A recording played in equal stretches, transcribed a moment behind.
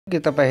के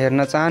तपाईं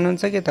हेर्न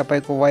चाहनुहुन्छ कि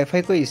तपाईको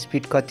वाइफाई को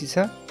स्पिड कति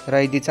छ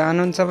र यदि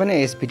चाहनुहुन्छ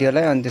भने यस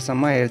भिडियोलाई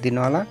अन्त्यसम्म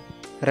हेरिदिनु होला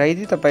र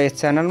यदि तपाई यस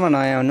च्यानलमा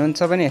नयाँ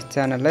हुनुहुन्छ भने यस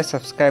च्यानललाई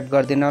सब्स्क्राइब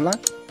गरिदिनु होला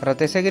र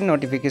त्यसैगरी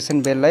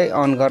नोटिफिकेसन बेललाई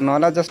अन गर्नु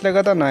होला जसले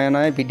गर्दा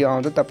नयाँ भिडियो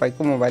आउँदा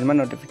तपाईको मोबाइलमा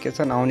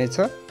नोटिफिकेसन आउनेछ।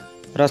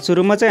 र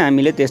सुरुमा चाहिँ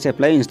हामीले त्यस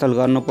एपलाई इन्स्टल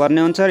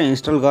गर्नुपर्ने हुन्छ र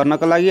इन्स्टल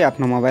गर्नको लागि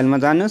आफ्नो मोबाइलमा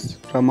जानुस्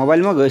र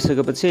मोबाइलमा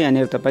गइसकेपछि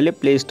यहाँनिर तपाईले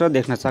प्ले स्टोर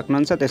देख्न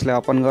सक्नुहुन्छ, त्यसलाई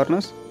ओपन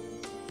गर्नुस्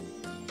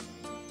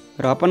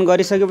र ओपन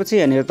गरिसकेपछि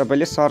यहाँनिर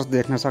तपाईले सर्च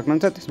देख्न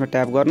सक्नुहुन्छ, त्यसमा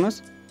ट्याप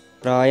गर्नुस्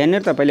र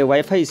यहाँनिर तपाईले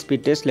वाइफाई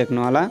स्पिड टेस्ट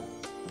लेख्नु होला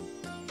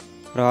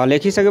र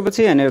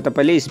लेखिसकेपछि यहाँनिर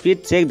तपाईले स्पिड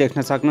चेक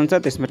देख्न सक्नुहुन्छ,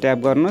 त्यसमा ट्याप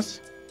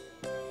गर्नुस्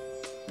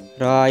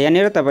र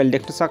यहाँनिर तपाईले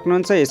देख्न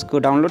सक्नुहुन्छ यसको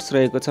डाउनलोड्स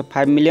रहेको छ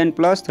 5 मिलियन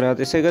प्लस र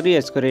त्यसैगरी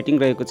यसको रेटिङ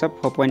रहेको छ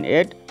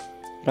 4.8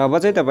 र अब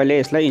चाहिँ तपाईले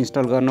यसलाई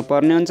इन्स्टल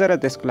गर्नुपर्ने हुन्छ र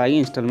त्यसको लागि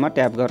इन्स्टलमा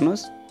ट्याप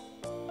गर्नुस्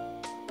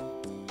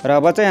र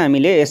अब चाहिँ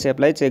हामीले यस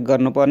एपलाई चेक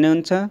गर्नुपर्ने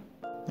हुन्छ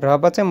र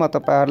अब चाहिँ म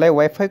तपाईहरुलाई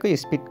वाइफाई को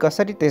स्पिड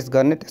कसरी टेस्ट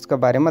गर्ने त्यसको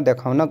बारेमा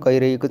देखाउन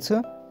गइरहेको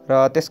छु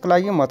र त्यसको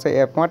लागि म चाहिँ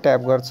एपमा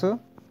ट्याप गर्छु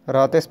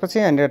र त्यसपछि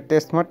यहाँनिर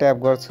टेस्टमा ट्याप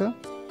गर्छु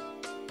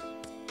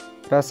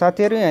र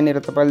साथीहरु यहाँनिर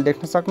तपाईले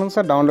देख्न सक्नुहुन्छ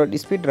डाउनलोड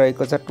स्पिड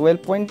रहेको छ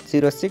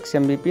 12.06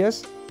 Mbps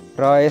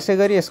र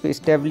यसैगरी यसको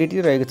स्टेबिलिटी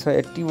रहेको छ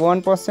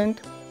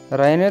 81% र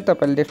यहाँनिर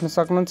तपाईले देख्न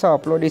सक्नुहुन्छ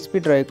अपलोड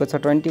स्पिड रहेको छ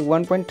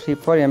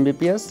 21.34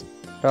 Mbps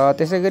र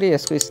त्यसैगरी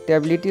यसको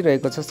स्टेबिलिटी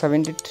रहेको छ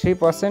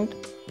 73%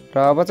 र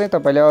अब चाहिँ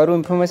तपाईले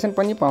अरु इन्फर्मेसन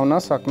पनि पाउन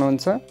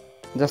सक्नुहुन्छ।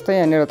 जस्तै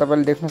यहाँनिर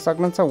तपाईले देख्न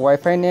सक्नुहुन्छ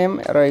वाइफाई नेम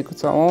रहेको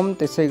छ ओम,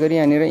 त्यसैगरी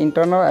यहाँनिर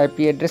इन्टरनल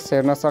आईपी एड्रेस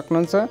हेर्न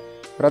सक्नुहुन्छ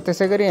र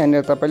त्यसैगरी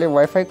यहाँनिर तपाईले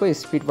वाइफाई को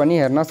स्पिड पनि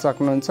हेर्न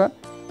सक्नुहुन्छ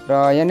र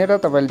यहाँनिर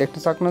तपाईले देख्न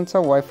सक्नुहुन्छ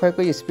वाइफाई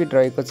को स्पिड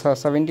रहेको छ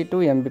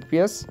 72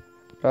 Mbps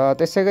र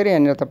त्यसैगरी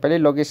यहाँनिर तपाईले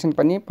लोकेसन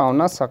पनि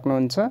पाउन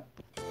सक्नुहुन्छ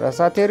र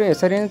साथीहरु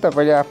यसरी नै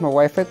तपाईले आफ्नो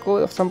वाइफाई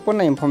को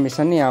सम्पूर्ण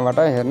इन्फर्मेसन यहाँबाट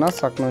हेर्न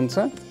सक्नुहुन्छ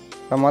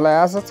र मलाई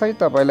आशा छ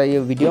तपाईलाई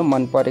यो भिडियो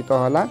मन परेको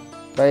होला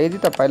र यदि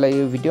तपाईलाई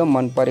यो भिडियो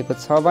मन परेको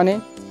छ भने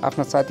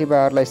आफ्नो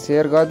साथीभाइहरुलाई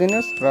शेयर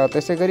गरिदिनुस् र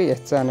त्यसैगरी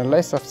यस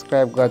च्यानललाई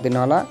सब्स्क्राइब गरिदिनु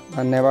होला।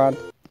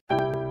 धन्यवाद।